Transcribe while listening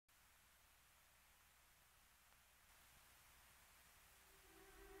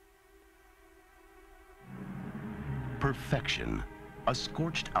Perfection. A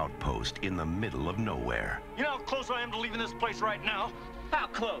scorched outpost in the middle of nowhere. You know how close I am to leaving this place right now? How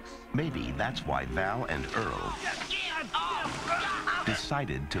close? Maybe that's why Val and Earl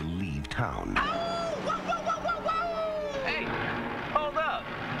decided to leave town. Whoa, whoa, whoa, whoa, whoa! Hey, hold up.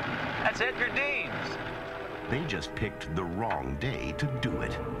 That's Edgar Deans. They just picked the wrong day to do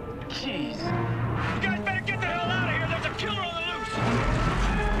it. Jeez. You guys better get the hell out of here. There's a killer on the loose.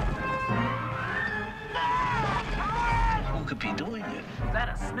 Who could be doing it? Is that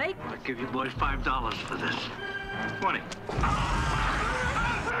a snake? I'll give you boys $5 for this. 20.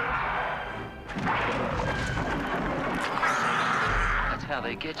 That's how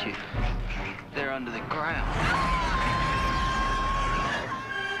they get you. They're under the ground.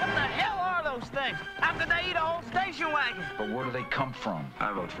 What the hell are those things? How could they eat a whole station wagon? But where do they come from?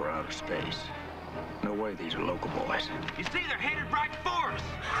 I vote for outer space. No way these are local boys. You see, they're headed right for us.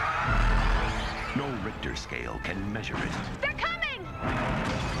 No Richter scale can measure it. They're coming!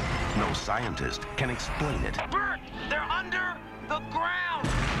 No scientist can explain it. Bert, they're under the ground.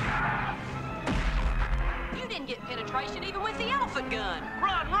 You didn't get penetration even with the elephant gun.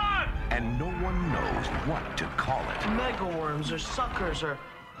 Run, run! And no one knows what to call it. Megaworms or suckers or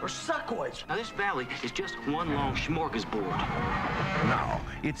suckoids. Now, this valley is just one long smorgasbord. Now,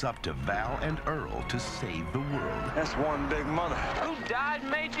 it's up to Val and Earl to save the world. That's one big mother. Who died and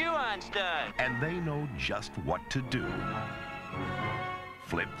made you Einstein? And they know just what to do.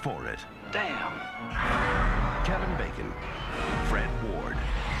 Flip for it. Damn. Kevin Bacon, Fred Ward,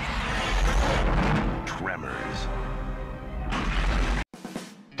 Tremors.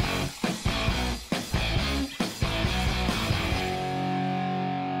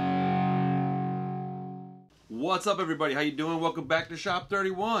 What's up, everybody? How you doing? Welcome back to Shop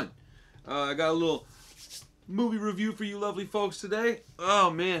 31. I got a little movie review for you lovely folks today. Oh,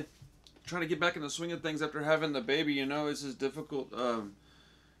 man. Trying to get back in the swing of things after having the baby, you know, this is difficult.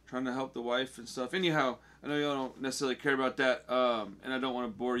 Trying to help the wife and stuff. Anyhow, I know y'all don't necessarily care about that, and I don't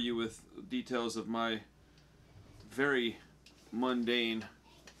want to bore you with details of my very mundane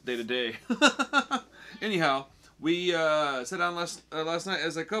day-to-day. Anyhow, we sat down last night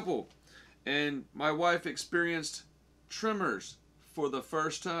as a couple, and my wife experienced Tremors for the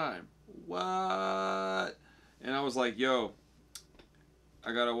first time. What? And I was like, yo,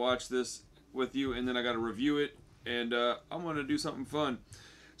 I gotta watch this with you, and then I gotta review it, and I'm gonna do something fun.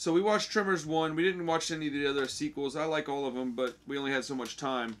 So we watched Tremors 1. We didn't watch any of the other sequels. I like all of them, but we only had so much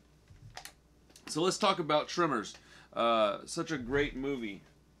time. So let's talk about Tremors. Such a great movie,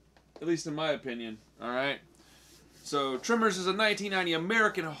 at least in my opinion. All right. So Tremors is a 1990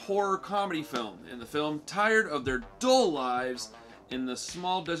 American horror comedy film. In the film, tired of their dull lives in the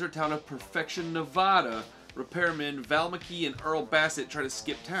small desert town of Perfection, Nevada, repairmen Val McKee and Earl Bassett try to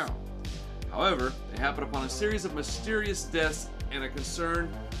skip town. However, they happen upon a series of mysterious deaths and a concerned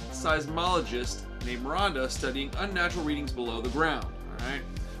seismologist named Rhonda studying unnatural readings below the ground. All right.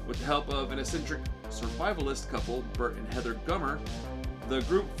 With the help of an eccentric survivalist couple, Bert and Heather Gummer, the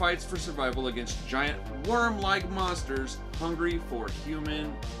group fights for survival against giant worm-like monsters hungry for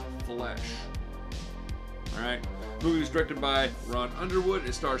human flesh. Alright. The movie was directed by Ron Underwood.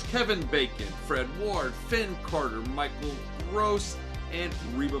 It stars Kevin Bacon, Fred Ward, Finn Carter, Michael Gross, and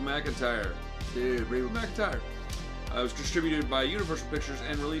Reba McEntire. Dude, Reba McEntire. It was distributed by Universal Pictures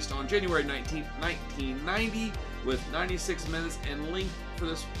and released on January 19, 1990 with 96 minutes and length for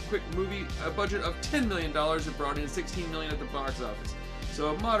this quick movie. A budget of $10 million. It brought in $16 million at the box office.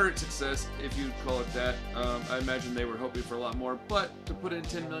 So a moderate success, if you'd call it that. I imagine they were hoping for a lot more, but to put in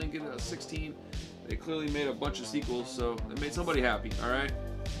 10 million, get it a 16, they clearly made a bunch of sequels, so it made somebody happy, all right?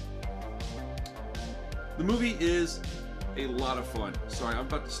 The movie is a lot of fun. Sorry, I'm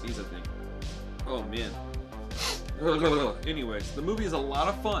about to sneeze, I think. Oh, man. Anyways, the movie is a lot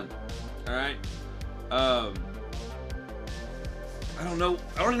of fun, all right? I don't know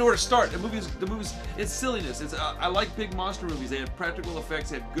where to start. The movie's it's silliness. I like big monster movies. They had practical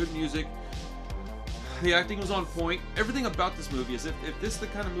effects, they had good music. The acting was on point. Everything about this movie is if this is the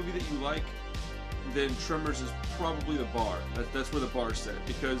kind of movie that you like, then Tremors is probably the bar. That's where the bar's set,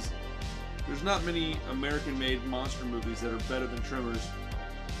 because there's not many American-made monster movies that are better than Tremors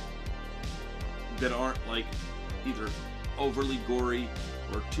that aren't like either overly gory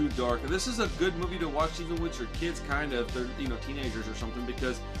or too dark. This is a good movie to watch even with your kids, kind of. They're, you know, teenagers or something,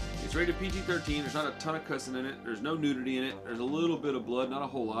 because it's rated PG-13. There's not a ton of cussing in it. There's no nudity in it. There's a little bit of blood, not a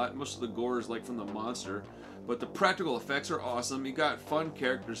whole lot. Most of the gore is like from the monster, but the practical effects are awesome. You got fun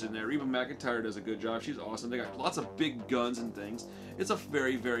characters in there. Reba McEntire does a good job. She's awesome. They got lots of big guns and things. It's a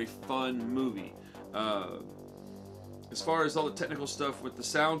very, very fun movie. As far as all the technical stuff with the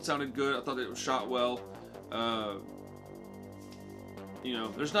sound, sounded good. I thought it was shot well. you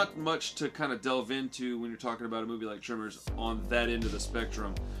know, there's not much to kind of delve into when you're talking about a movie like Tremors on that end of the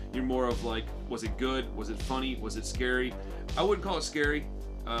spectrum. You're more of like, was it good? Was it funny? Was it scary? I wouldn't call it scary,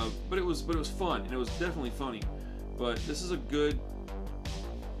 but it was fun, and it was definitely funny. But this is a good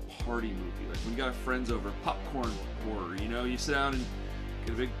party movie. Like when you got friends over, popcorn horror. You know, you sit down and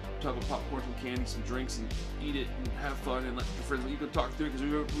get a big tub of popcorn, some candy, some drinks, and eat it and have fun and let your friends. You can talk through it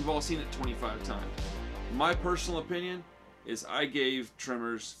because we've all seen it 25 times. My personal opinion is I gave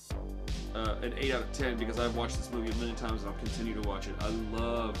Tremors an 8 out of 10 because I've watched this movie a million times and I'll continue to watch it. I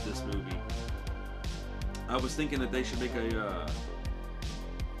love this movie. I was thinking that they should make a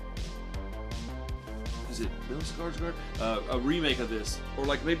is it Bill Skarsgård? A remake of this, or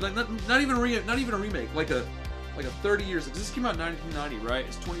like maybe like not even a remake, like a 30 years. Because this came out in 1990, right?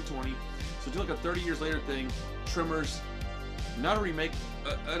 It's 2020, so do like a 30 years later thing. Tremors, not a remake,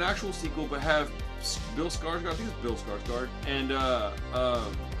 an actual sequel, but have Bill Skarsgård. I think it's Bill Skarsgård, and oh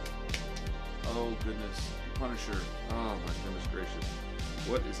goodness, Punisher. Oh my goodness gracious,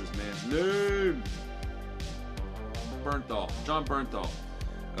 what is this man's name? Bernthal, John Bernthal.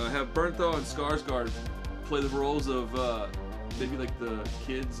 Have Bernthal and Skarsgård play the roles of maybe like the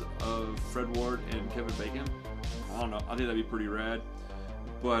kids of Fred Ward and Kevin Bacon. I don't know. I think that'd be pretty rad.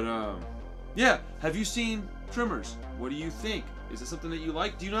 But yeah, have you seen Tremors? What do you think? Is it something that you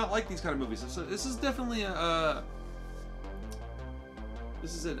like? Do you not like these kind of movies? So this is definitely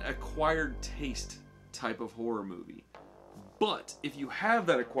this is an acquired taste type of horror movie. But if you have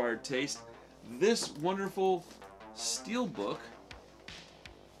that acquired taste, this wonderful steelbook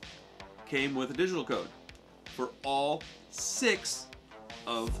came with a digital code for all 6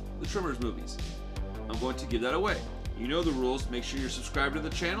 of the Tremors movies. I'm going to give that away. You know the rules. Make sure you're subscribed to the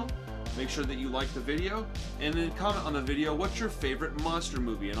channel. Make sure that you like the video, and then comment on the video what's your favorite monster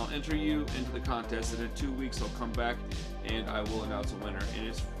movie, and I'll enter you into the contest, and in 2 weeks I'll come back and I will announce a winner, and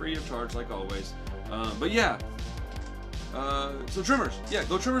it's free of charge like always. But yeah, so Tremors, yeah,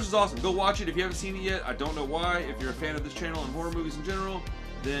 go Tremors is awesome. Go watch it if you haven't seen it yet. I don't know why. If you're a fan of this channel and horror movies in general,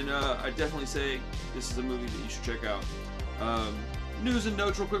 then I definitely say this is a movie that you should check out. News and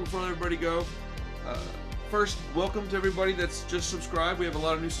notes real quick before I let everybody go. First, welcome to everybody that's just subscribed. We have a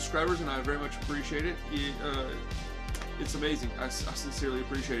lot of new subscribers, and I very much appreciate it. It's amazing. I sincerely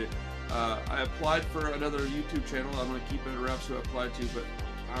appreciate it. I applied for another YouTube channel. I'm going to keep it around who I applied to, but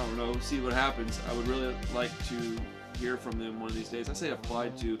I don't know. See what happens. I would really like to hear from them one of these days. I say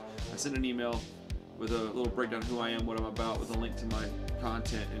applied to. I sent an email with a little breakdown of who I am, what I'm about, with a link to my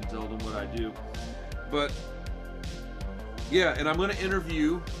content, and tell them what I do. But yeah, and I'm going to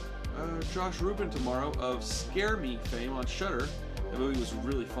interview Josh Rubin tomorrow of Scare Me fame on Shudder. The movie was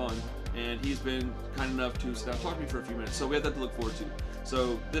really fun, and he's been kind enough to sit down and talk to me for a few minutes, so we have that to look forward to.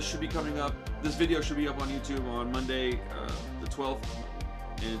 So this should be coming up, this video should be up on YouTube on Monday the 12th,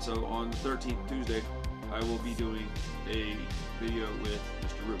 and so on the 13th, Tuesday, I will be doing a video with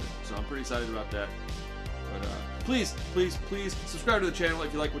Mr. Rubin, so I'm pretty excited about that. But please subscribe to the channel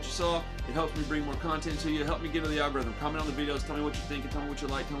if you like what you saw. It helps me bring more content to you. Help me get into the algorithm. Comment on the videos. Tell me what you think. And tell me what you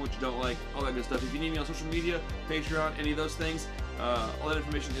like. Tell me what you don't like. All that good stuff. If you need me on social media, Patreon, any of those things, all that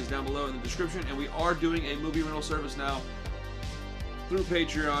information is down below in the description. And we are doing a movie rental service now through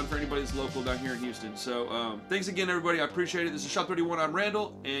Patreon for anybody that's local down here in Houston. So thanks again, everybody. I appreciate it. This is Shop 31. I'm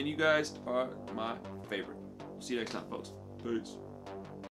Randall, and you guys are my favorite. See you next time, folks. Peace.